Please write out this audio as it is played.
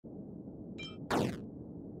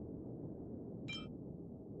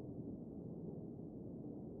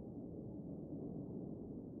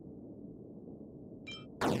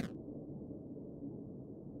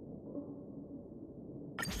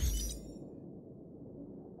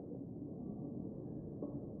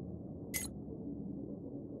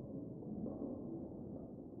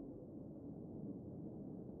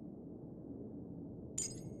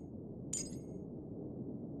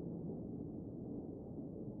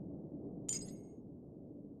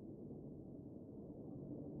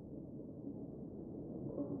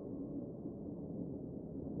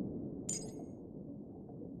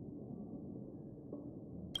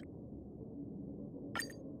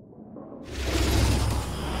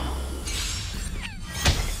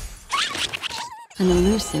An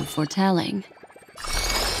elusive foretelling.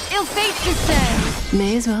 Ill fate descends!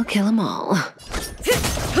 May as well kill them all.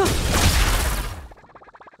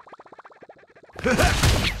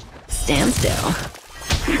 Stand still.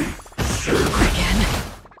 Again.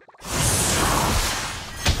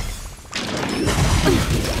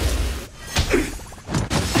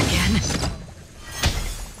 Again.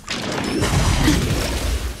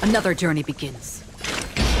 Another journey begins.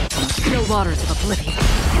 Still waters of oblivion.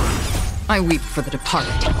 I weep for the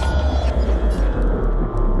departed.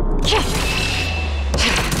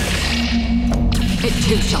 It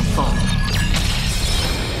too shall fall.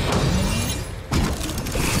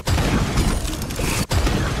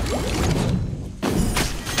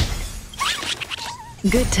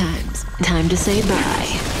 Good times. Time to say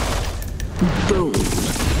bye. Boom.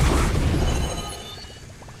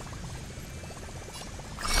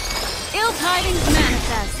 Ill tidings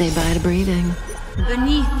manifest. Say bye to breathing.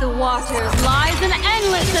 Beneath the waters lies an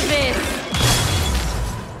endless abyss.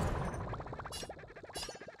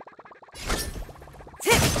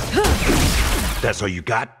 That's all you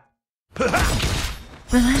got?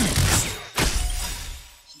 Relax.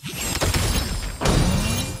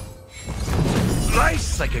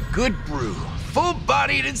 Nice like a good brew.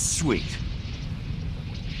 Full-bodied and sweet.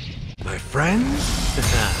 My friends,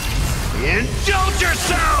 indulge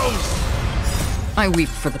yourselves! I weep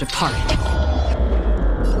for the departed.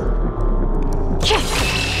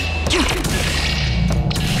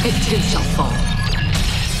 It too shall fall.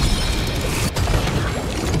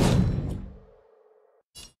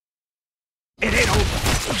 It ain't over.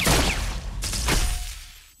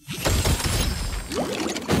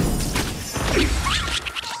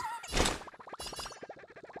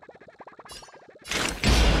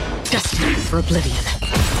 Destined for oblivion.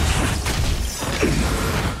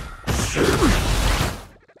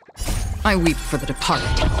 I weep for the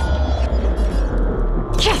departed.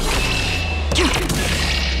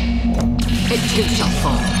 It too shall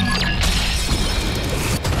fall.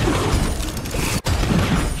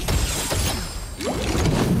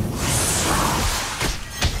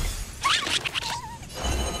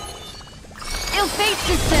 Ill fate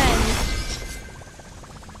descends.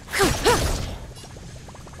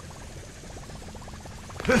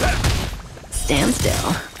 Stand still.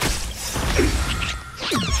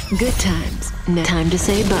 Good times. Now time to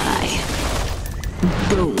say bye.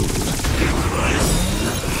 Boom.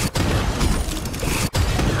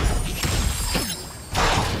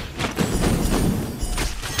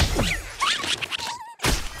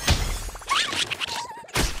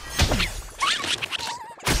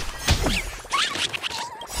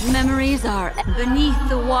 Memories are beneath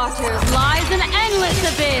the waters lies an endless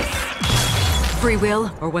abyss. Free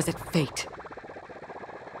will, or was it fate?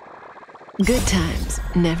 Good times.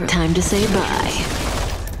 Never time to say bye.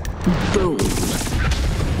 Boom.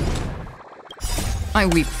 I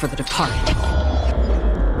weep for the departed.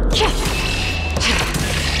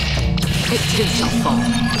 It too shall fall.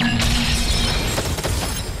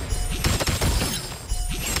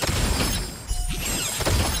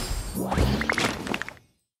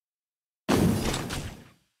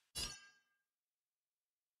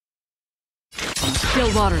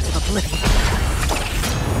 Still waters of oblivion.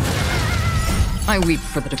 I weep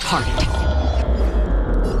for the departed.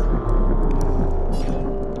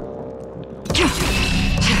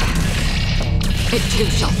 It too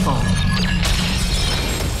shall fall.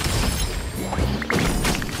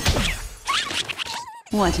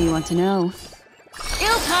 What do you want to know?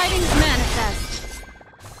 Ill tidings manifest.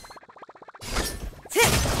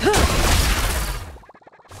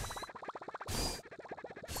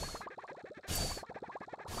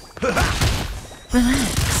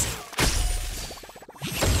 Relax.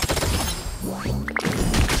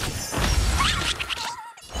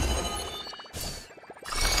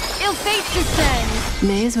 Ill fate descends.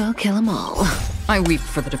 May as well kill them all. I weep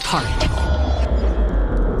for the departed.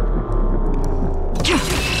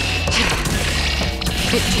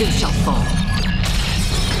 It too shall fall.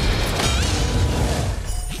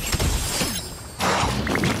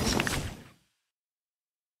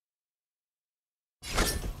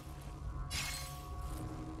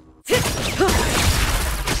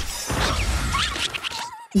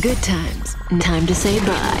 Good times. Time to say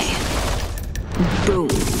bye. Boom.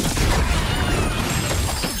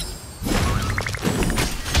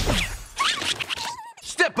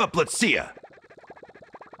 Step up, let's see ya.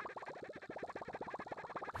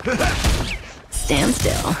 Stand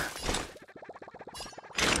still.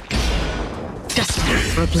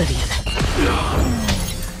 Destined for oblivion.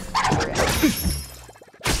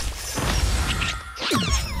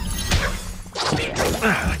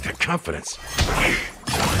 I like that confidence.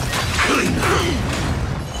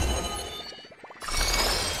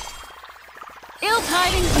 Ill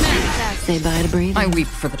tidings manifest. Say bye to breathing. I weep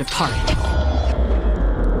for the departed.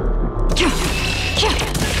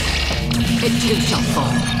 It too shall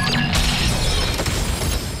fall.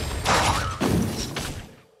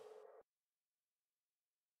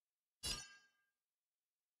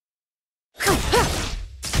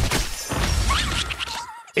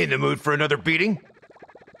 In the mood for another beating?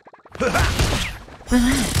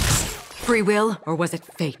 Relax. Free will, or was it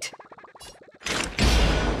fate?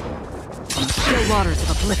 Still waters of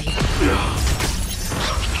oblivion.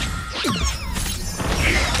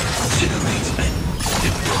 Titillate and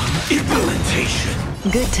implementation.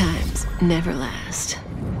 Good times never last.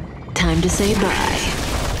 Time to say bye.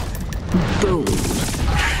 Boom.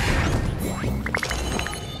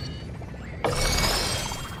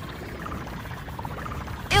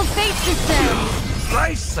 Ill fate descends.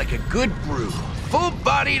 Slice like a good brew.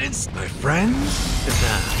 Full-bodied and... My friends?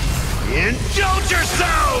 Indulge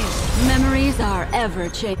yourselves! Memories are ever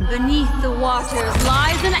changing. Beneath the waters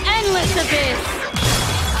lies an endless abyss.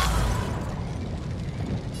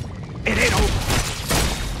 It ain't over.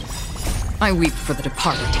 I weep for the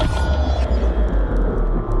departed.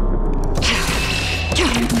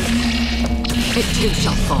 It too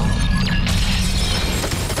shall fall.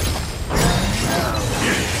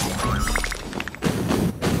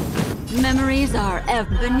 Memories are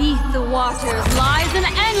ever beneath the waters lies an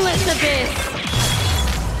endless abyss.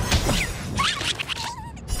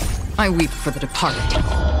 I weep for the departed.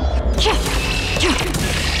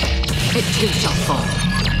 It too shall fall.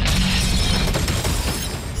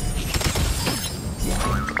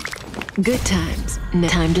 Good times.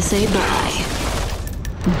 Time to say bye.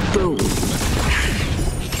 Boom.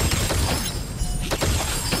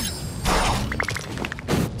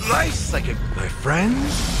 Slice like a... My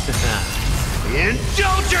friends?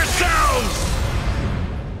 Indulge yourselves!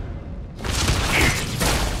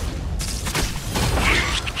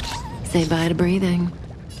 Say bye to breathing.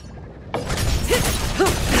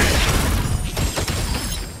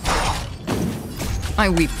 I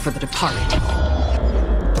weep for the departed.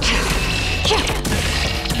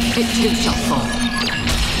 It too shall fall.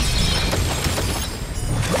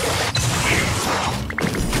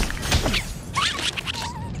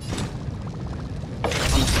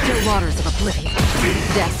 Still waters of oblivion.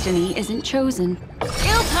 Destiny isn't chosen.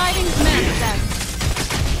 Ill tidings manifest.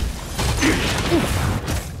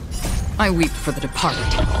 I weep for the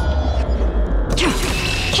departed.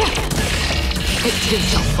 It too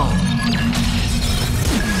shall fall.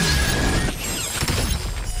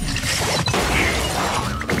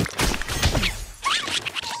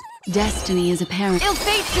 Destiny is apparent. Ill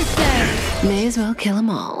fate descends. May as well kill them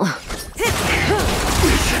all.